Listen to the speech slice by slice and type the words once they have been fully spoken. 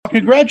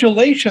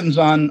Congratulations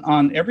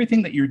on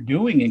everything that you're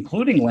doing,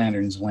 including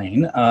Lantern's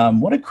Lane.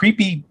 What a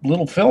creepy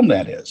little film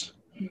that is.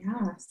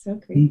 Yeah, so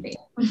creepy.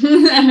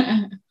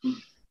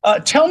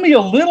 Tell me a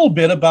little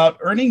bit about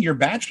earning your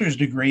bachelor's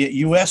degree at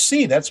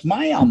USC. That's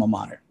my alma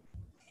mater.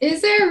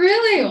 Is there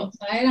really? Well,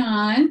 right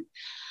on.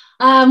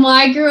 Well,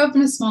 I grew up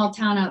in a small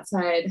town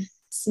outside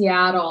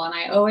Seattle, and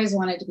I always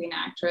wanted to be an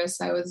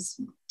actress. I was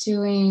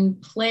doing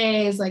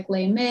plays like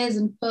Les Mis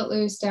and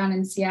Footloose down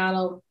in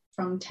Seattle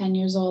from 10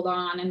 years old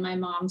on. And my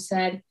mom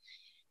said,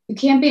 you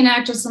can't be an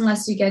actress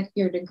unless you get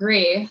your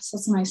degree. So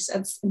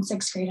that's in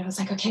sixth grade, I was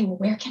like, okay, well,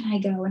 where can I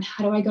go? And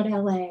how do I go to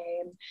LA?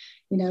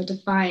 And,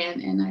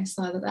 Defiant. And I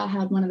saw that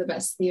had one of the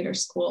best theater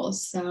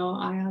schools. So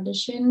I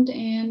auditioned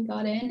and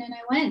got in and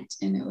I went.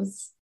 And it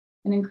was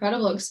an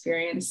incredible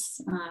experience.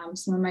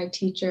 Some of my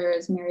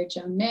teachers, Mary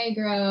Jo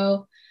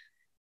Negro,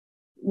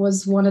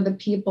 was one of the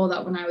people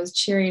that when I was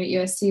cheering at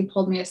USC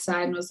pulled me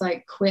aside and was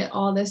like, quit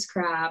all this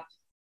crap,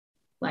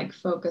 like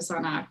focus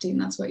on acting.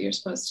 That's what you're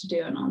supposed to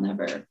do. And I'll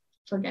never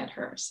forget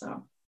her.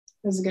 So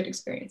it was a good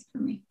experience for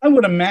me. I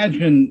would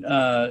imagine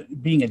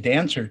being a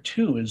dancer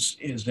too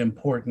is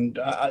important.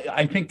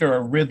 I think there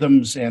are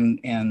rhythms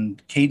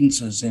and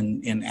cadences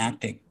in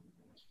acting.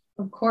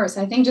 Of course.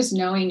 I think just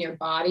knowing your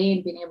body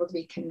and being able to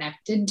be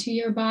connected to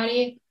your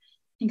body.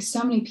 I think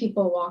so many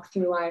people walk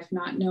through life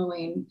not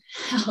knowing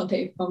how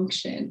they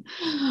function.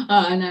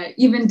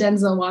 Even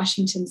Denzel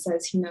Washington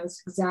says he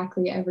knows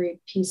exactly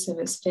every piece of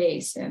his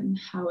face and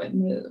how it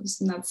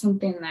moves. And that's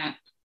something that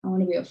I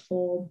want to be a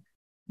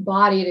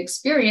full-bodied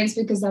experience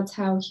because that's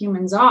how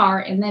humans are.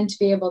 And then to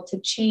be able to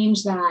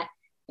change that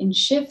and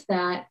shift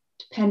that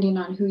depending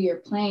on who you're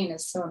playing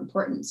is so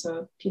important.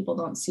 So people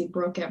don't see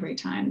Brooke every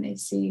time. They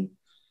see,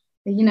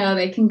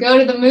 they can go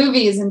to the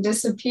movies and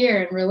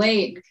disappear and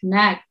relate and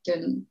connect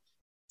and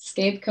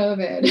escape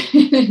COVID.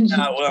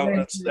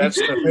 Well, that's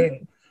the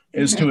thing,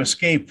 is to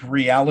escape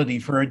reality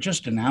for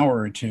just an hour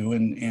or two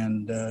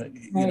and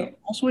right.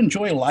 Also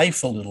enjoy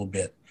life a little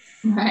bit.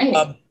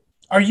 Right.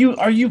 Are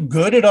you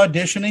good at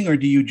auditioning, or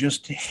do you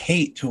just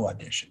hate to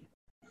audition?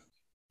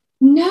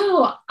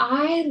 No,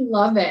 I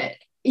love it.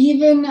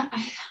 Even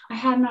I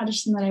had an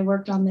audition that I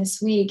worked on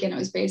this week, and it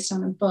was based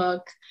on a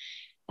book.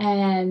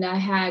 And I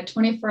had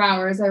 24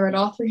 hours. I read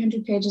all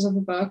 300 pages of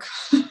the book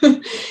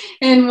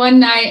in one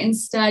night and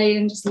studied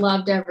and just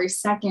loved every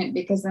second,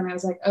 because then I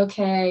was like,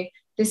 okay,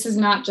 this is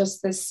not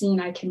just this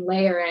scene, I can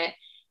layer it.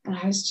 And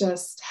I was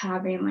just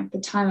having like the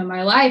time of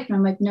my life. And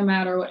I'm like, no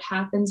matter what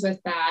happens with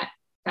that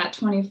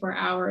 24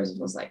 hours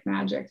was like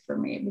magic for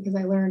me because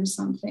I learned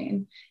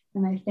something.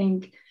 And I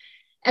think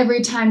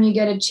every time you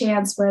get a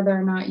chance, whether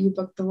or not you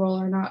book the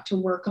role or not, to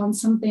work on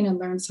something and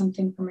learn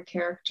something from a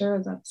character,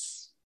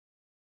 that's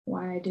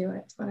why I do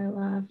it. It's what I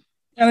love.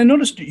 And I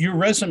noticed your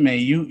resume,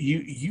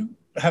 you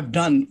have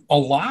done a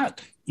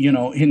lot,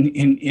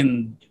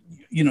 in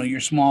your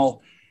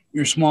small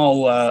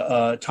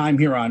time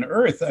here on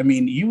Earth. I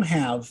mean, you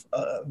have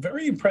a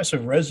very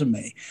impressive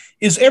resume.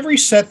 Is every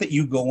set that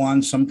you go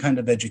on some kind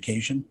of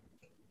education?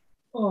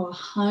 Oh,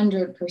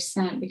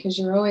 100%, because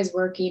you're always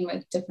working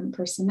with different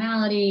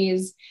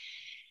personalities.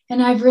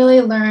 And I've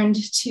really learned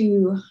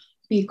to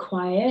be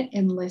quiet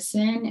and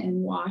listen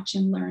and watch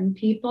and learn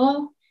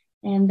people.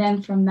 And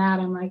then from that,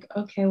 I'm like,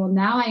 okay, well,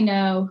 now I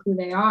know who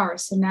they are.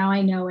 So now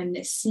I know in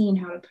this scene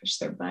how to push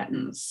their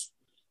buttons.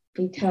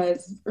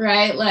 Because,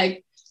 right,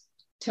 like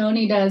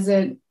Tony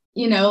doesn't,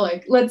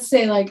 like, let's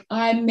say like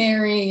I'm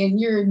Mary and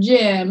you're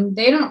Jim.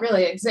 They don't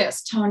really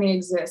exist. Tony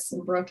exists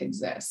and Brooke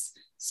exists.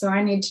 So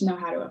I need to know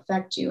how to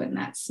affect you in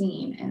that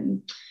scene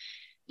and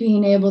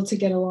being able to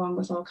get along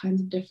with all kinds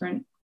of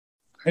different.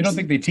 I don't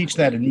think they teach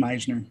that in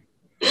Meisner.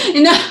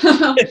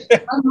 No,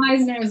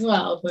 Meisner as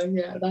well, but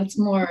yeah, that's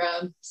more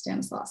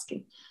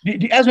Stanislavski.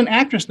 As an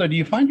actress, though, do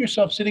you find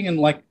yourself sitting and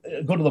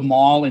go to the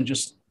mall and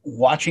just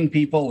watching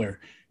people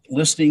or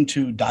listening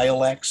to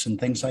dialects and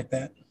things like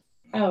that?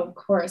 Oh, of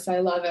course, I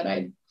love it.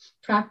 I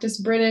practice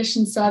British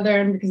and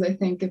Southern because I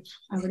think if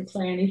I were to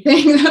play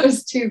anything,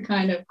 those two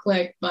kind of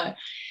click. But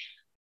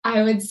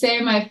I would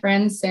say my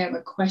friends say I'm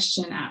a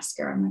question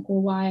asker. I'm like,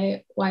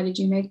 well, why did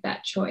you make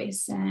that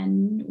choice?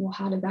 And well,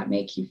 how did that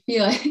make you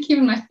feel? I think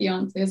even my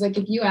fiance is like,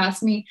 if you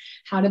ask me,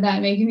 how did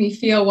that make me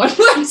feel one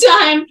more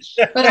time?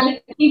 But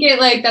I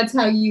think that's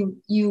how you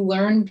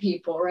learn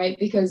people, right?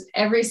 Because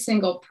every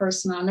single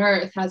person on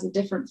earth has a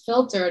different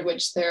filter at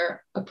which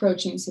they're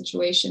approaching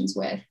situations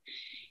with,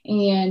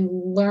 and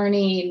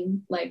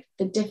learning like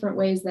the different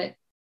ways that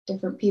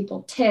different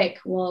people tick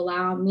will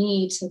allow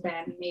me to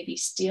then maybe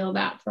steal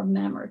that from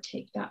them or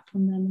take that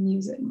from them and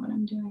use it in what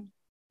I'm doing.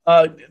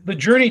 The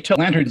journey to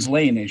Lantern's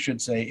Lane, I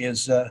should say,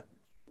 is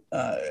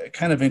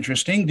kind of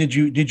interesting.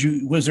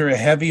 Was there a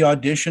heavy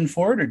audition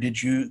for it,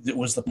 or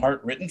was the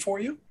part written for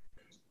you?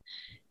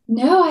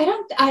 No,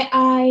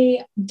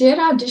 I did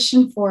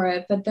audition for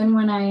it, but then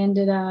when I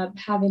ended up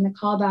having the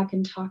callback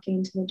and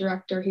talking to the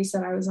director, he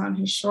said I was on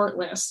his short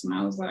list, and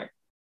I was like,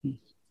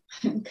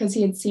 because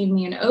he had seen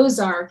me in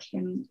Ozark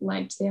and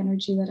liked the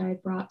energy that I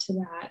brought to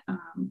that.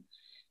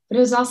 But it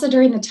was also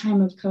during the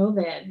time of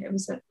COVID. It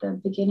was at the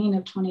beginning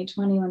of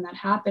 2020 when that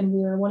happened.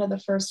 We were one of the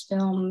first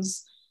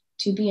films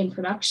to be in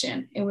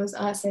production. It was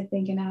us, I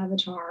think, and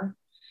Avatar.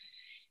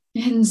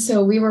 And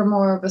so we were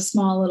more of a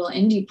small little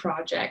indie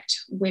project,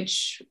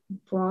 which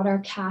brought our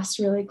cast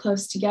really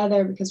close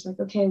together because we're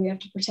like, okay, we have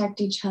to protect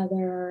each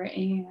other.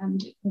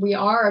 And we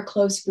are a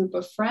close group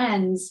of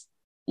friends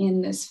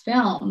in this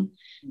film.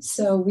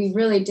 So we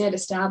really did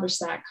establish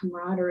that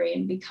camaraderie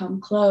and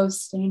become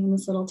close, staying in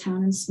this little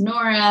town in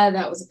Sonora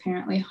that was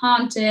apparently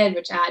haunted,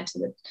 which added to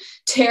the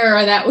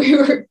terror that we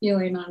were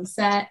feeling on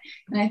set.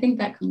 And I think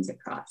that comes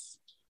across.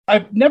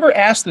 I've never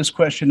asked this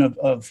question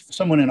of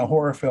someone in a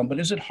horror film, but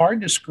is it hard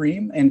to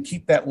scream and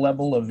keep that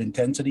level of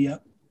intensity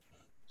up?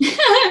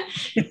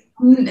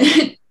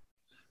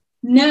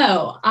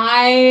 No,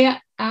 I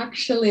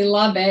actually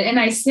love it. And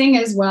I sing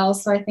as well.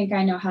 So I think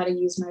I know how to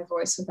use my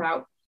voice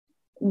without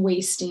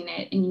wasting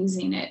it and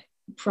using it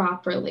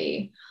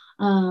properly.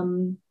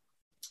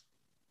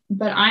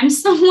 But I'm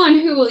someone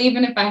who will,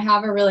 even if I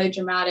have a really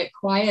dramatic,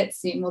 quiet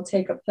scene, will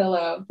take a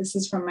pillow. This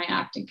is from my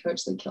acting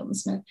coach, Lee Kilton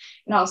Smith,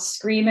 and I'll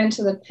scream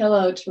into the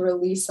pillow to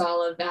release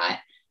all of that.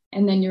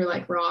 And then you're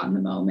like raw in the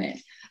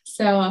moment.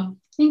 So I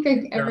think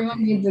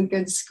everyone needs a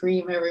good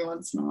scream every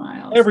once in a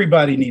while.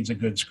 Everybody needs a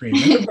good scream.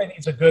 Everybody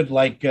needs a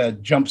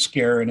good jump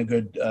scare in a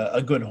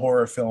good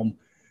horror film,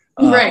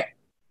 right?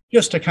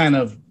 Just to kind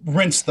of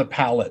rinse the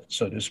palate,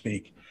 so to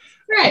speak.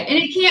 Right. And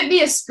it can't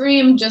be a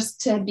scream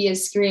just to be a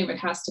scream. It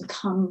has to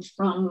come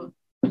from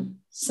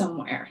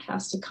somewhere. It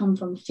has to come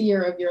from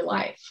fear of your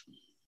life.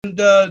 And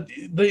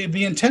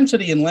the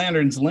intensity in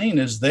Lantern's Lane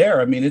is there.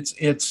 I mean,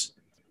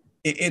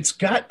 it's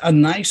got a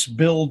nice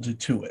build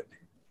to it.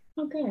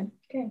 Okay.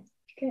 Good.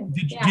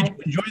 Did you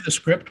enjoy the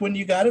script when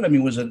you got it? I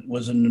mean, was it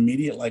an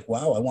immediate like,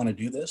 wow, I want to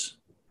do this?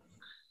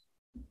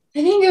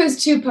 I think it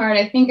was two-part.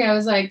 I think I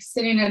was like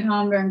sitting at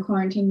home during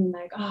quarantine and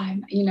like, I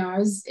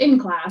was in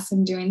class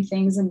and doing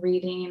things and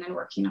reading and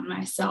working on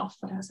myself.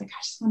 But I was like,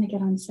 I just want to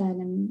get on set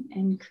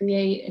and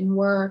create and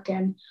work.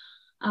 And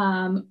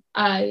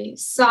I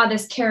saw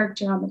this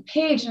character on the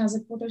page and I was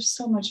like, well, there's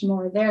so much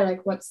more there.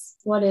 Like,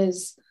 what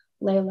is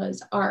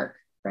Layla's arc,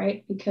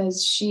 right?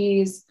 Because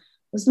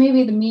was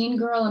maybe the mean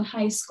girl in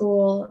high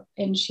school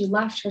and she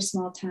left her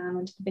small town,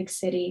 went to the big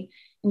city,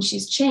 and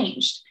she's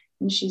changed.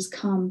 And she's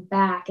come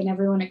back and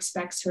everyone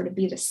expects her to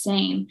be the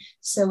same.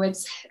 So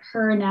it's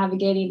her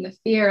navigating the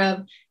fear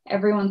of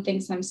everyone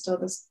thinks I'm still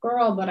this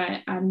girl, but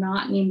I'm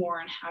not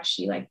anymore, and how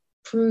she like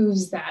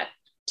proves that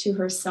to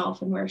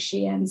herself and where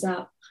she ends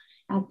up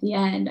at the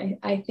end.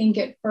 I think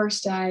at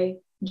first I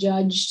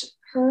judged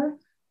her.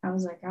 I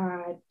was like,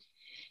 I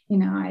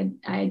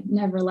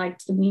never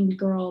liked the mean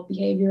girl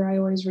behavior. I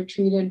always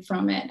retreated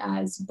from it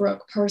as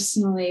Brooke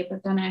personally,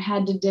 but then I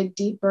had to dig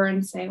deeper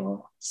and say,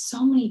 well,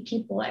 so many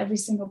people, every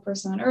single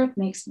person on earth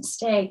makes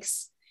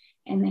mistakes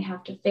and they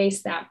have to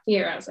face that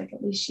fear. I was like,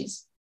 at least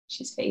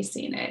she's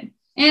facing it.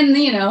 And,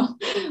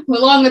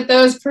 along with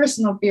those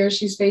personal fears,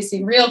 she's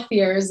facing real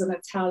fears. And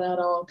that's how that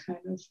all kind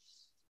of.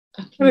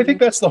 And I think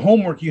that's the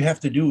homework you have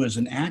to do as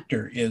an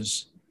actor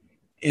is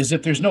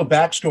if there's no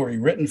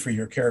backstory written for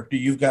your character,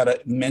 you've got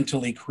to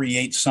mentally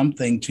create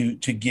something to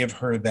give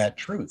her that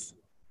truth.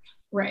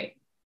 Right.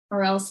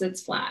 Or else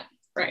it's flat.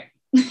 Right.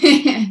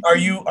 Are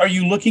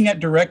you looking at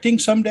directing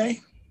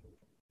someday?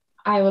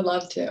 I would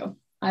love to.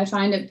 I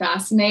find it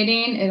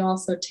fascinating. It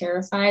also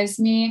terrifies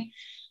me.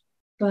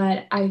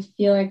 But I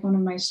feel like one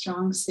of my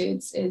strong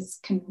suits is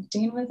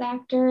connecting with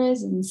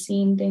actors and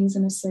seeing things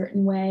in a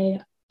certain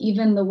way.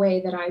 Even the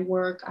way that I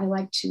work, I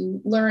like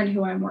to learn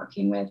who I'm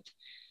working with.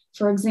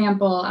 For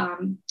example,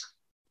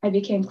 I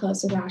became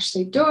close with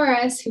Ashley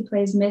Doris, who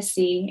plays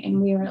Missy,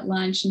 and we were at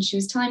lunch and she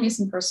was telling me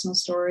some personal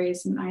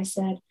stories. And I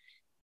said,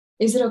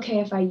 is it okay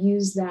if I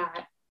use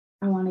that?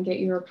 I want to get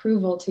your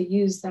approval to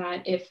use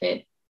that if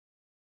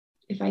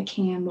I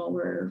can while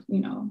we're,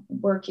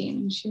 working.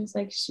 And she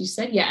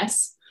said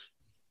yes.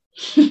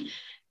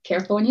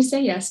 Careful when you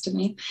say yes to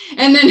me.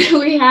 And then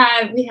we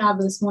have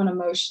this one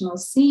emotional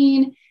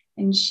scene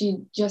and she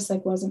just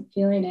like wasn't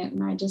feeling it.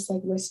 And I just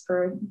like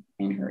whispered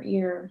in her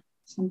ear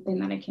something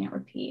that I can't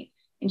repeat.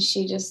 And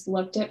she just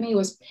looked at me,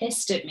 was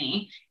pissed at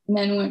me, and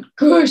then went,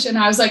 "Goosh." And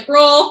I was like,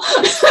 roll.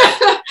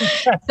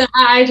 So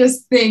I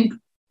just think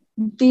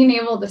being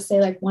able to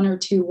say like one or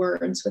two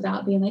words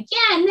without being like,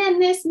 yeah, and then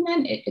this, and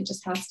then it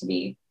just has to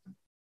be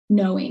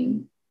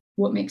knowing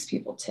what makes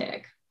people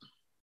tick.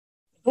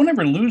 Don't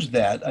ever lose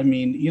that. I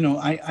mean,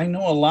 I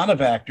know a lot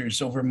of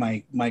actors over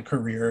my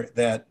career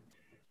that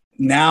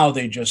now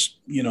they just,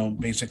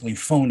 basically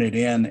phone it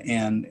in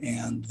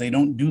and they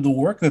don't do the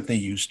work that they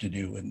used to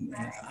do. And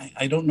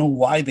I don't know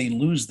why they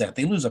lose that.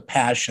 They lose a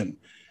passion,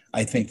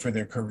 I think, for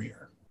their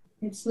career.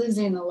 It's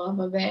losing the love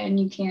of it. And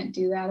you can't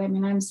do that. I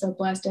mean, I'm so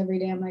blessed every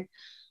day. I'm like,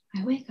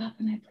 I wake up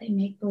and I play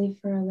make-believe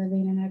for a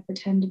living and I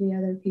pretend to be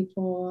other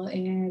people.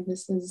 And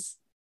this is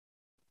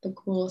the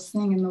coolest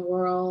thing in the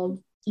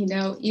world.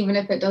 Even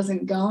if it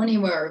doesn't go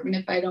anywhere, even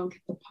if I don't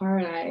get the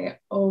part, I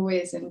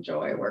always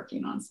enjoy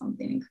working on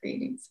something and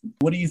creating something.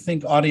 What do you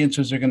think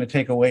audiences are going to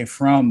take away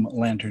from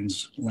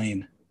Lantern's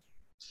Lane?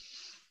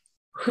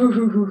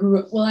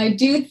 Well, I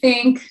do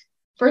think,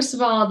 first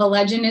of all, the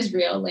legend is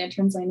real.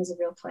 Lanterns Lane is a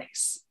real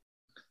place.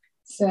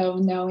 So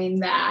knowing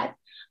that,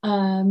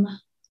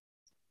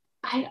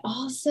 I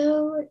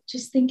also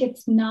just think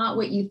it's not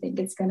what you think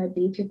it's going to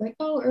be. People are like,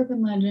 oh,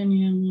 urban legend.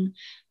 Yeah.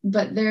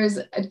 But there's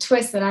a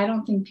twist that I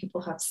don't think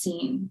people have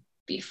seen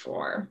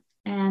before.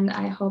 And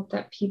I hope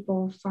that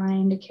people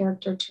find a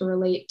character to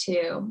relate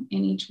to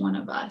in each one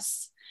of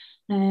us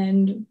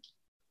and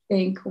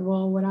think,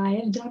 well, would I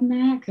have done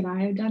that? Could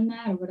I have done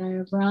that? Or would I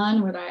have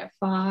run? Would I have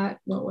fought?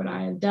 What would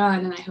I have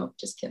done? And I hope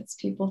just gets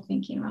people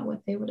thinking about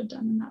what they would have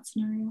done in that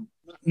scenario.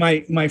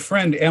 My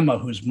friend Emma,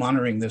 who's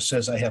monitoring this,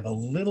 says I have a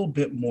little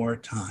bit more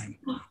time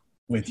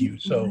with you.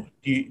 So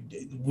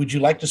would you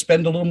like to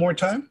spend a little more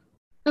time?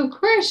 Of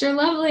course, you're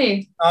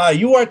lovely.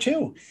 You are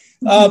too.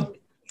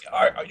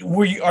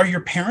 Are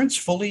your parents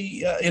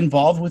fully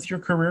involved with your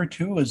career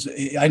too?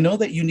 I know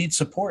that you need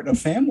support, a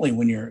family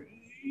when you're,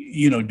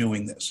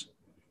 doing this.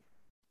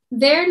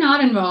 They're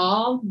not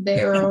involved.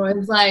 They were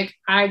always like,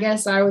 I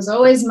guess I was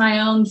always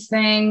my own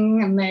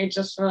thing. And they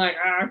just were like,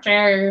 oh,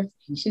 okay,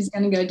 she's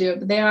going to go do it.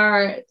 But they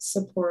are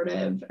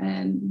supportive.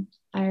 And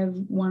I have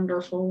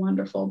wonderful,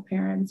 wonderful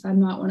parents.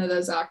 I'm not one of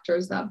those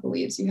actors that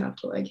believes you have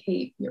to like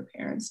hate your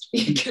parents to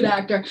be a good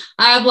actor.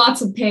 I have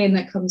lots of pain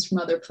that comes from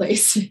other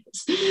places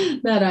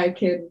that I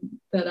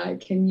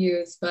can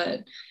use.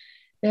 But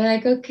they're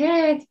like,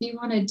 okay, if you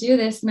want to do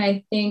this. And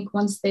I think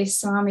once they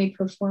saw me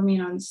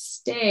performing on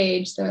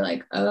stage, they're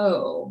like,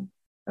 oh,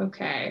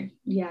 okay,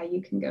 yeah,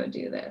 you can go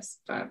do this.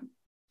 But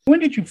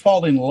when did you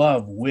fall in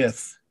love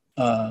with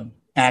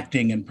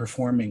acting and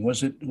performing?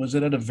 Was it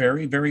at a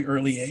very, very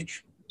early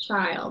age?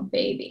 Child,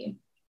 baby.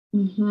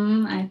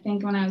 I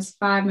think when I was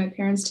 5, my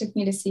parents took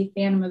me to see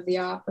Phantom of the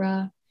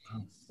Opera.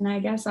 And I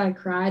guess I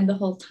cried the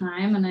whole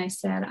time. And I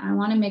said, I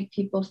want to make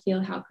people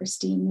feel how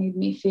Christine made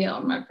me feel.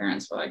 And my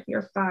parents were like,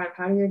 you're 5.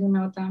 How do you even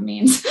know what that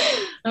means?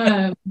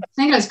 I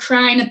think I was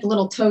crying at the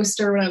little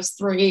toaster when I was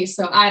 3.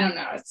 So I don't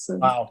know.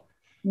 Wow.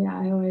 Yeah,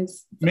 I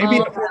always. Maybe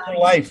in your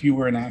life you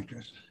were an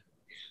actress.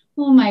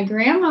 Well, my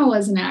grandma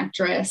was an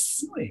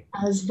actress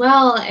as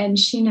well, and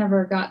she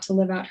never got to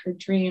live out her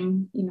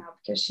dream,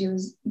 because she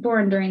was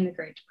born during the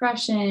Great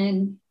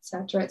Depression, et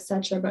cetera, et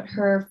cetera. But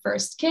her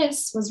first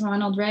kiss was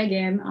Ronald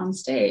Reagan on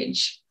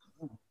stage,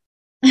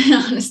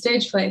 on a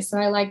stage play. So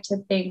I like to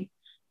think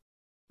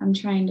I'm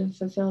trying to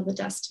fulfill the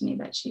destiny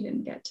that she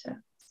didn't get to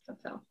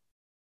fulfill.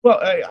 Well,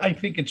 I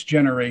think it's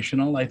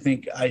generational. I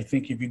think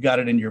if you got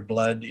it in your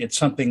blood, it's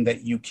something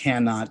that you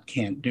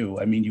can't do.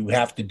 I mean, you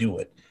have to do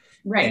it.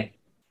 Right. And,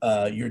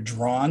 you're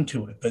drawn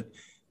to it, but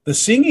the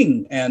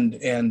singing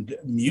and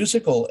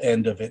musical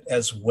end of it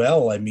as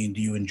well. I mean,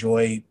 do you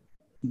enjoy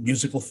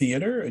musical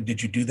theater?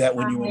 Did you do that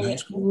when you were in high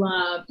school? I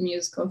love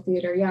musical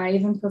theater. Yeah, I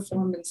even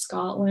performed in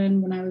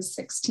Scotland when I was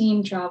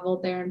 16,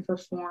 traveled there and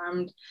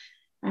performed.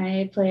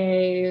 I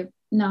play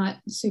not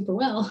super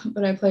well,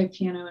 but I play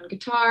piano and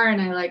guitar,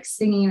 and I like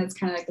singing. It's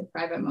kind of like the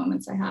private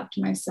moments I have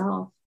to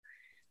myself.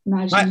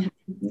 Imagine how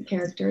the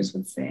characters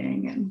would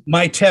sing. And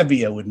my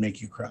Tevye would make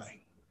you cry.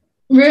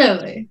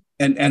 Really?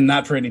 And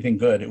not for anything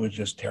good. It was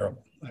just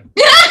terrible.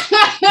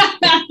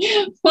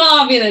 Well,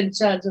 I'll be the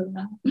judge of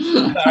that.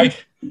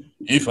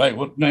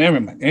 Never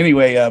mind.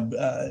 Anyway,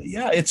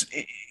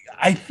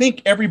 I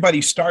think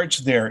everybody starts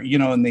there,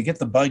 and they get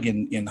the bug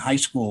in high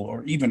school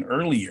or even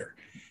earlier.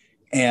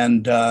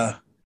 And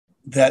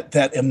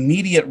that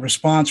immediate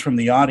response from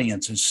the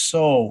audience is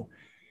so,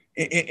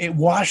 it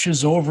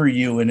washes over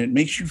you and it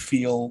makes you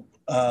feel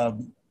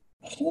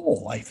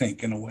whole, I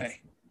think, in a way.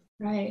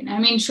 Right. I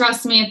mean,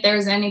 trust me, if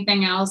there's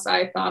anything else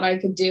I thought I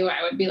could do,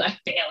 I would be like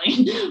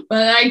failing,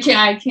 but I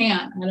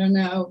can't. I don't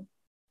know.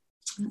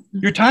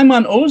 Your time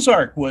on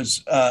Ozark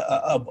was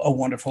a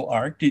wonderful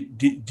arc.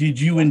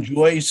 Did you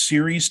enjoy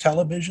series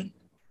television?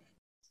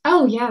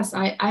 Oh, yes.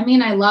 I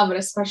mean, I love it,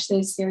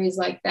 especially a series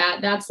like that.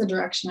 That's the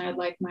direction I'd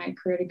like my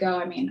career to go.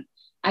 I mean,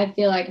 I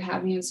feel like I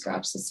haven't even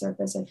scratched the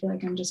surface. I feel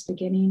like I'm just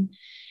beginning.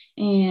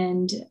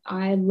 And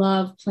I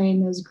love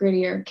playing those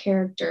grittier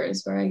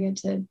characters where I get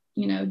to,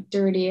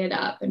 dirty it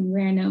up and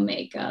wear no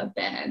makeup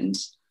and,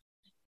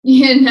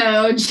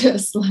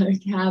 just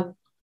like have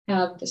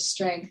the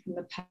strength and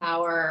the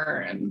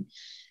power and,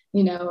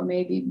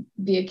 maybe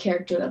be a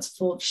character that's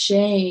full of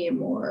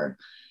shame, or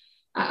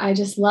I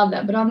just love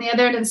that. But on the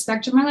other end of the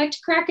spectrum, I like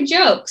to crack a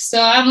joke. So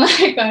I'm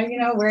like,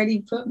 where do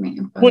you put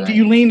me? What do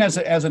you lean as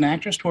an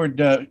actress toward,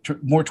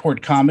 more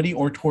toward comedy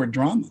or toward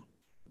drama?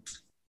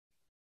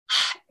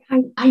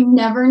 I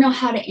never know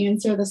how to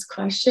answer this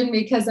question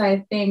because I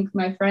think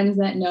my friends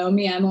that know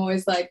me, I'm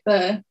always like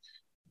making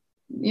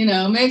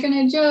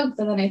a joke.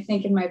 But then I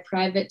think in my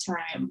private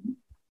time,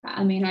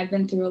 I mean, I've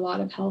been through a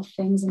lot of health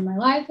things in my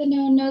life that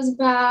no one knows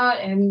about,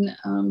 and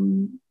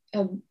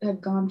have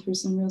gone through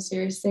some real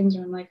serious things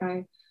where I'm like,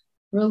 I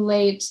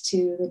relate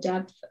to the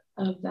depth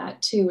of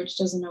that too, which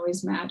doesn't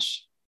always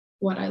match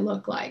what I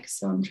look like.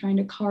 So I'm trying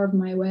to carve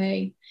my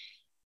way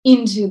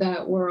into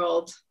that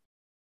world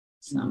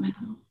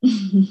somehow.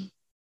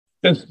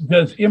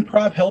 Does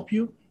improv help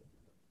you?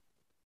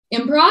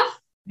 Improv?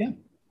 Yeah.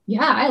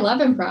 Yeah, I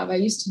love improv. I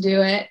used to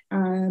do it.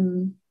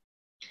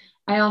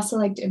 I also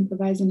liked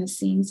improvising a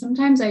scene.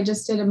 Sometimes I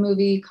just did a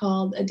movie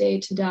called A Day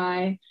to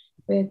Die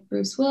with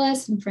Bruce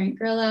Willis and Frank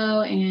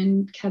Grillo,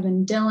 and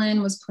Kevin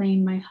Dillon was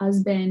playing my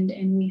husband,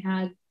 and we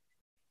had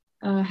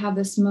have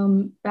this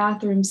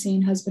bathroom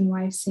scene,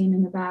 husband-wife scene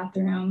in the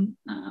bathroom.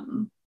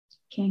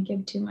 Can't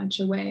give too much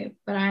away,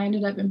 but I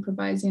ended up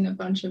improvising a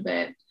bunch of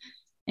it,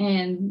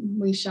 and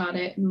we shot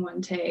it in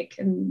one take,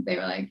 and they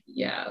were like,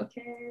 yeah,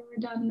 okay,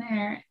 we're done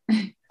there.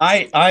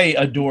 I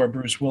adore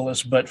Bruce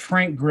Willis, but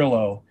Frank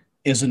Grillo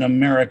is an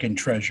American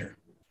treasure.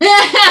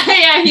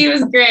 Yeah, he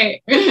was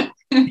great.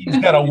 He's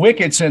got a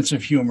wicked sense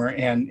of humor,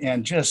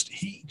 and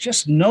he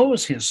just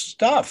knows his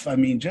stuff. I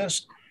mean,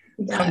 just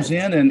comes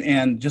in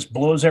and just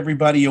blows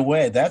everybody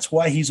away. That's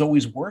why he's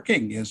always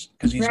working, is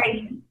because he's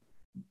right.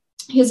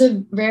 He has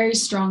a very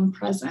strong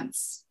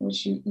presence,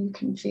 which you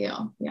can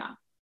feel. Yeah.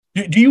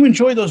 Do you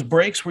enjoy those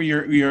breaks where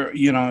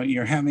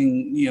you're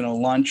having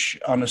lunch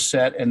on a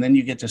set, and then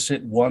you get to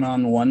sit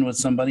one-on-one with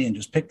somebody and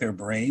just pick their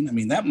brain? I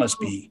mean, that must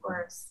be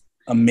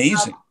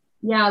amazing.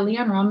 Yeah,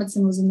 Leon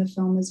Robinson was in the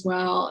film as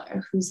well,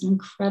 who's an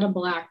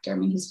incredible actor. I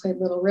mean, he's played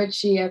Little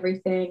Richie,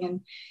 everything.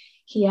 And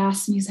he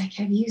asked me, he's like,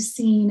 have you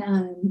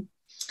seen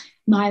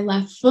My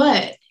Left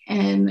Foot?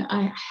 And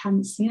I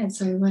hadn't seen it.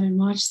 So I went and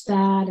watched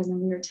that. And then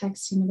we were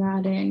texting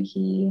about it. And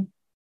he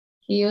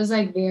was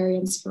like very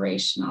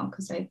inspirational,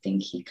 because I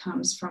think he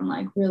comes from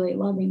like really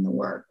loving the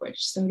work,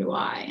 which so do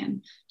I.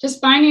 And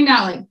just finding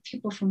out like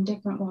people from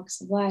different walks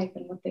of life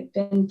and what they've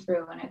been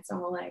through. And it's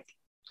all like,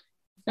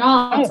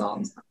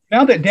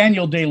 now that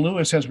Daniel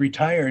Day-Lewis has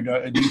retired,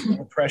 do you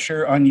feel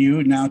pressure on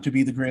you now to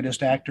be the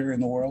greatest actor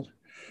in the world?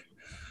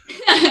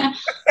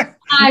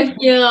 I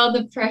feel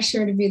the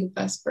pressure to be the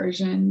best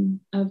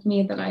version of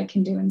me that I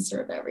can do and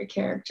serve every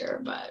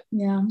character. But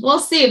yeah, we'll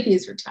see if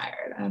he's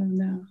retired. I don't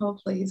know.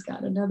 Hopefully he's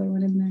got another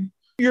one in there.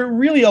 You're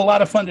really a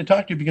lot of fun to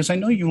talk to, because I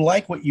know you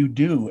like what you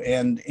do,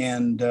 and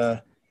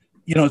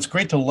it's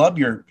great to love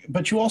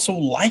but you also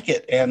like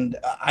it. And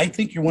I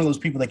think you're one of those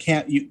people that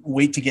can't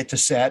wait to get to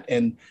set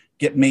and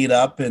get made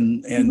up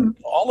and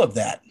all of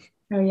that.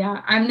 Oh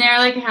yeah. I'm there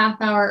like a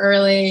half hour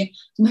early.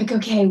 I'm like,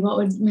 okay, what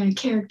would my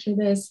character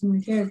this and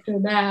my character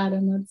that?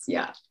 And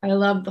I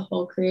love the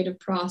whole creative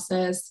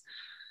process.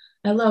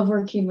 I love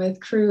working with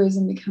crews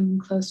and becoming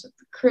close with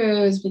the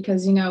crews,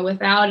 because,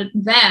 without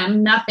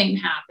them, nothing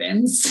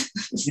happens.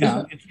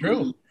 Yeah, it's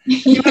true.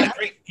 You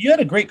had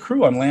a great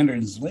crew on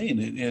Landers Lane.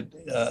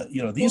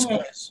 These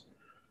guys.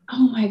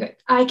 Oh my God.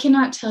 I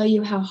cannot tell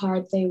you how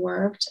hard they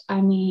worked.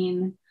 I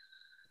mean,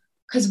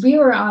 because we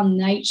were on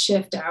night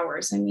shift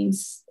hours. I mean,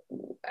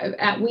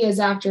 we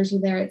as actors were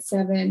there at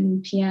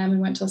 7 p.m.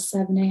 and went till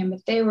 7 a.m.,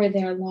 but they were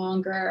there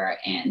longer.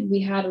 And we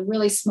had a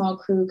really small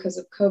crew because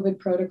of COVID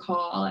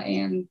protocol.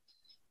 And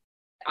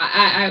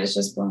I was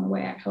just blown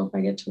away. I hope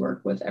I get to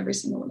work with every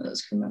single one of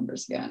those crew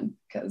members again,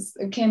 because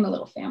it became a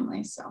little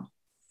family. So.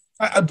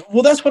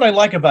 Well, that's what I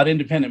like about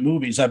independent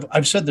movies.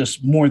 I've said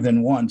this more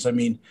than once. I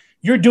mean,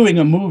 you're doing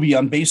a movie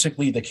on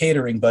basically the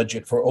catering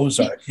budget for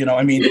Ozark.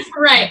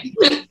 Right.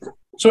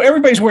 So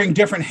everybody's wearing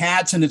different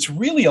hats, and it's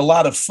really a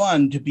lot of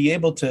fun to be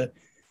able to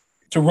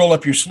roll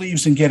up your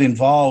sleeves and get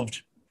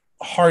involved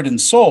heart and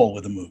soul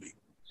with a movie.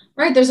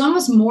 Right. There's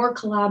almost more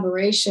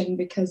collaboration,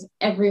 because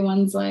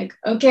everyone's like,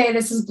 okay,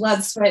 this is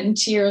blood, sweat, and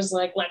tears.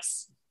 Like,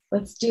 let's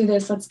do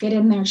this. Let's get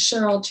in there.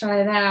 Sure, I'll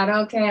try that.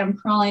 Okay, I'm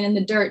crawling in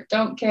the dirt.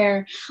 Don't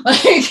care.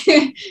 Like,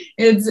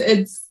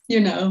 it's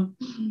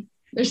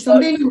there's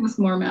something almost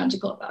more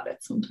magical about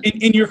it sometimes.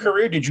 In your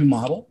career, did you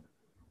model?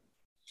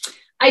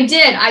 I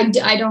did.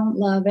 I don't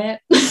love it.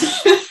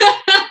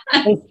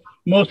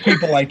 Most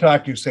people I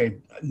talk to say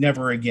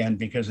never again,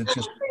 because it's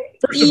just,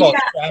 first of all,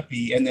 it's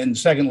crappy, and then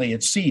secondly,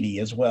 it's seedy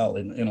as well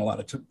in a lot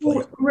of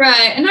places.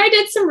 Right. And I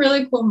did some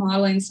really cool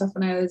modeling stuff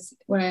when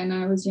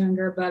I was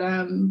younger, but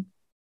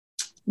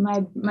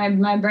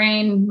my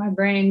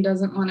brain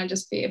doesn't want to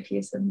just be a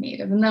piece of meat,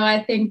 even though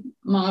I think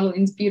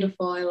modeling's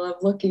beautiful. I love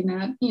looking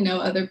at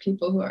other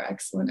people who are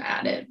excellent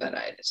at it, but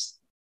I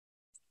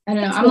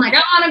don't know. I'm like,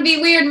 I want to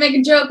be weird, make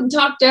a joke, and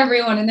talk to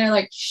everyone, and they're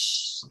like,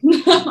 shh.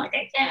 I'm like,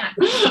 I can't.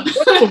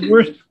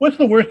 What's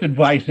the worst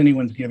advice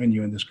anyone's given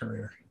you in this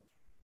career?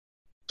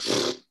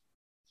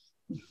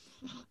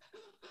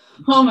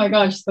 Oh my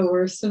gosh, the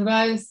worst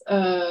advice.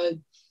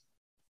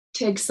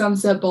 Take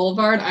Sunset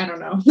Boulevard. I don't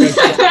know.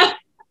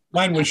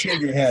 Mine was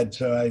shave your head.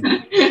 So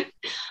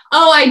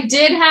I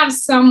did have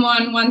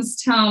someone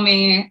once tell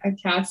me, a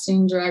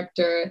casting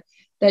director,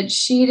 that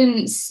she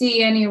didn't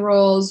see any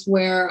roles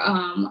where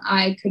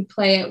I could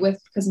play it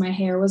with, because my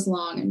hair was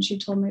long, and she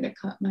told me to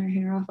cut my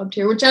hair off up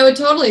here, which I would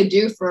totally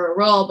do for a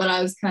role, but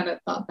I was kind of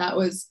thought that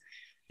was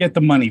get the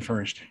money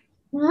first.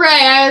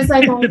 Right. I was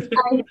like,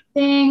 I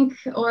think,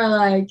 or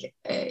like,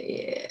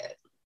 I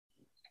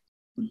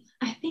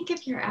think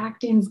if your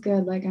acting's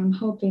good, like I'm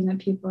hoping that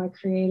people are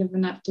creative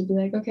enough to be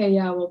like, okay,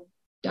 yeah, we'll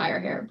dye your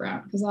hair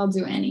brown, because I'll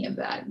do any of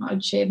that.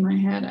 I'd shave my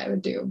head. I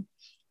would do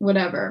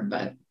whatever,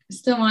 but I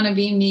still want to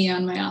be me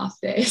on my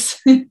off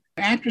days.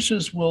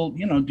 Actresses will,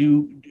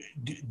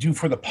 do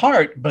for the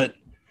part, but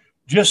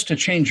just to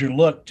change your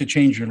look,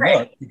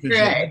 Right. because your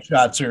Right.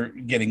 headshots are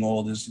getting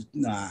old is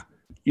nah,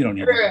 you don't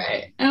need to.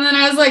 Right. And then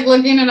I was like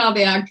looking at all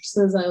the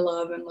actresses I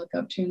love and look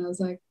up to, and I was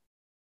like,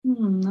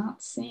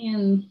 not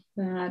seeing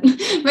that.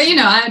 But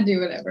I'd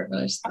do whatever. But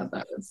I just thought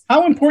that was.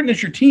 How important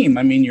is your team?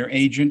 I mean, your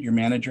agent, your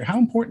manager, how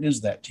important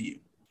is that to you?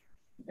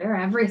 They're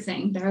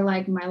everything. They're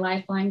like my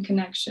lifeline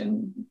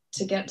connection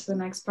to get to the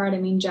next part. I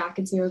mean, Jack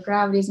at Zero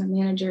Gravity is my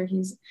manager.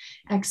 He's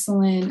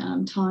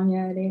excellent.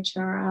 Tanya at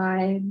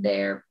HRI,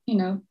 they're,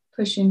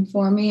 pushing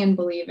for me and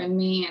believe in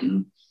me.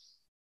 And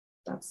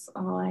that's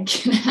all I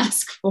can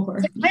ask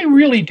for. I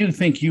really do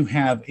think you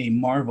have a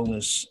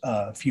marvelous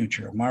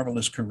future, a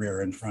marvelous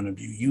career in front of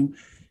you.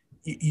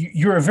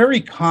 You're a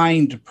very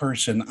kind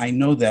person. I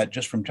know that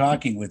just from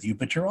talking with you,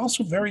 but you're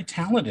also very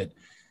talented.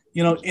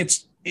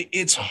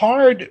 It's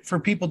hard for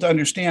people to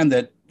understand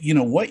that,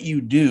 what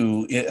you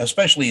do,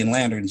 especially in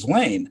Lantern's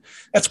Lane,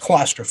 that's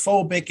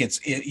claustrophobic.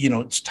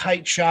 It's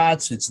tight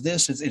shots.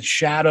 It's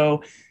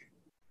shadow,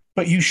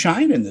 but you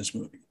shine in this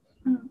movie.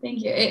 Oh,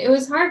 thank you. It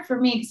was hard for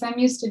me because I'm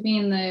used to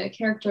being the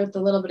character with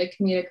a little bit of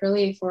comedic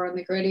relief or on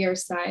the grittier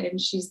side,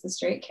 and she's the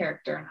straight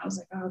character. And I was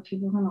like, oh,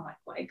 people are gonna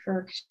like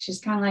her.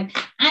 She's kind of like,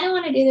 I don't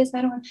want to do this.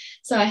 I don't want.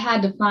 So I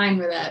had to find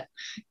where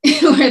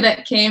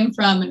that came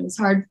from, and it was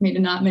hard for me to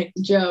not make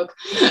the joke.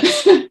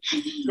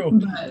 Cool.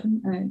 But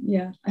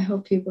yeah, I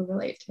hope people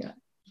relate to it.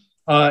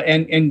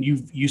 And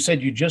you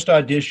said you just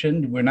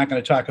auditioned. We're not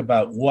going to talk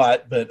about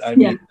what, but I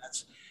mean,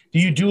 do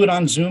you do it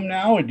on Zoom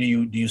now, or do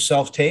you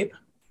self-tape?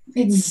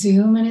 It's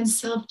Zoom and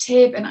it's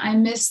self-tape, and I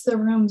miss the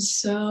room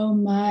so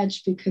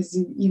much because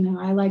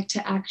I like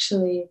to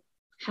actually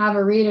have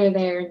a reader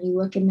there and you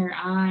look in their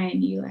eye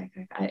and you like,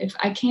 if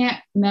I can't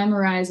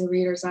memorize a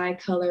reader's eye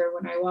color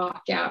when I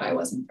walk out, I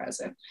wasn't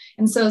present.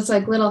 And so it's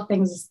like little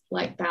things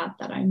like that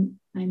I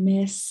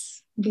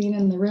miss being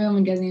in the room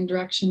and getting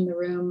direction in the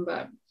room.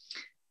 But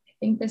I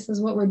think this is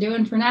what we're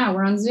doing for now.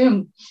 We're on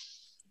Zoom.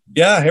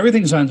 Yeah,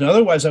 everything's on.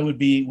 Otherwise,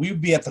 we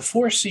would be at the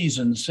Four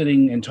Seasons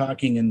sitting and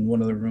talking in one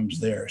of the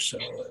rooms there. So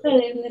a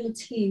little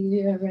tea,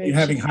 yeah, right. You're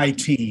having high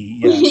tea,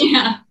 yes.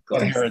 Yeah,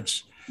 of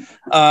course.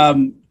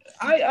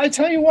 I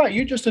tell you what,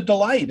 you're just a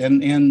delight,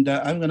 and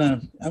I'm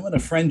gonna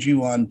friend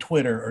you on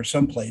Twitter or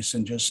someplace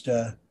and just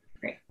do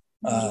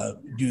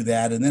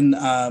that. And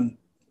then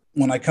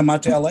when I come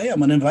out to LA, I'm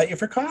gonna invite you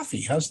for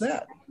coffee. How's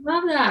that?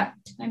 Love that.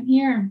 I'm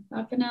here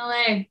up in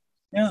LA.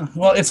 Yeah,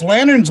 well, it's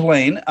Lantern's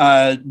Lane.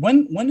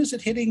 When is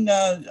it hitting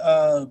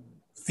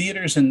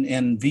theaters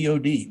and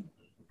VOD?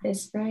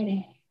 This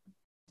Friday,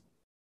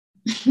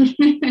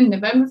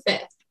 November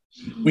 5th.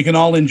 We can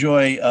all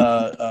enjoy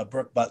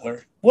Brooke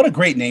Butler. What a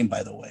great name,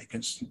 by the way,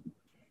 because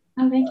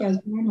thank you. I was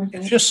born with it.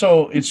 It's just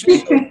so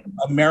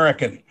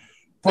American.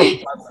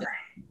 Brooke Butler.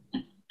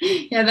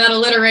 Yeah, that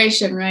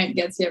alliteration, right,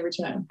 gets you every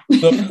time.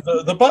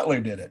 The Butler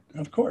did it,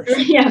 of course.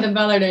 Yeah, the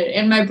Butler did it.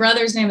 And my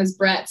brother's name is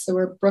Brett, so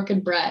we're Brooke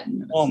and Brett.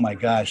 Oh my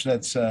gosh,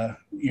 that's a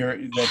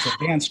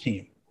dance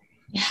team.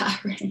 Yeah,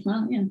 right.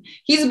 Well, yeah.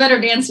 He's a better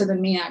dancer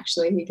than me,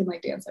 actually. He can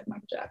dance like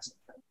Michael Jackson.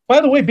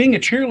 By the way, being a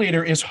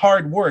cheerleader is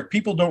hard work.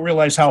 People don't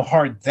realize how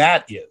hard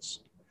that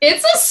is.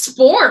 It's a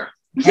sport.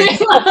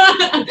 It's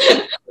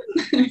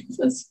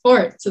a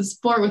sport. It's a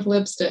sport with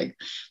lipstick.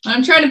 When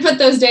I'm trying to put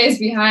those days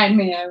behind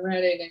me, I'm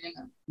ready to,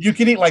 You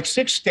can eat like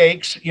 6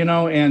 steaks,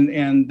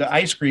 and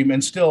ice cream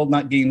and still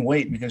not gain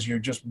weight because you're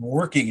just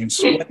working and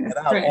sweating it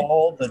out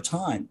all the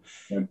time.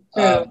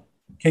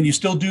 Can you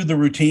still do the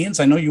routines?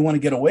 I know you want to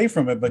get away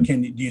from it, but do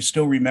you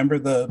still remember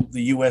the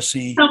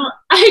USC?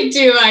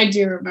 I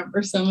do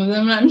remember some of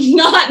them. I'm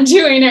not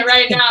doing it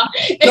right now.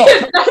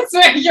 If that's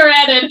where you're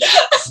headed.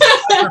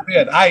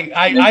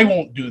 I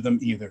won't do them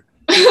either.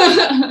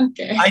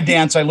 Okay. I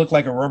dance. I look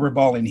like a rubber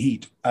ball in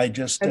heat. I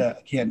just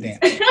can't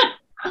dance.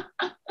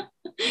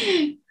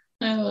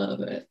 I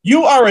love it.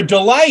 You are a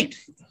delight.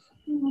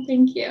 Oh,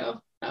 thank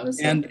you. That was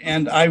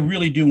and I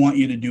really do want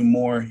you to do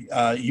more.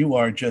 You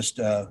are just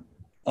a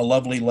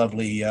lovely,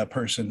 lovely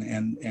person.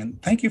 And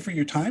thank you for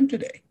your time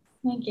today.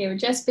 Thank you. We're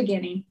just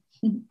beginning.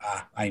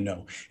 I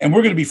know. And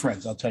we're going to be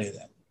friends. I'll tell you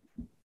that.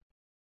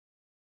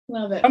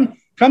 Love it.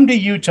 Come to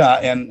Utah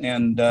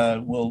and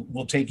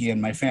we'll take you,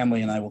 and my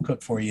family and I will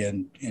cook for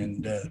you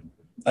and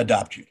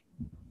adopt you.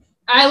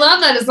 I love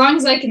that, as long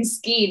as I can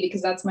ski,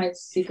 because that's my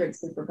secret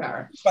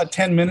superpower. It's about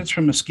 10 minutes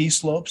from the ski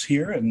slopes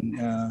here,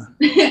 and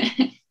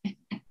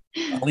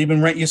I'll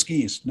even rent you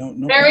skis. No.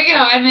 There we go.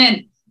 I'm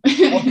in.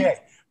 Okay.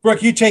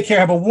 Brooke, you take care.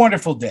 Have a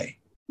wonderful day.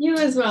 You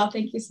as well.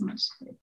 Thank you so much.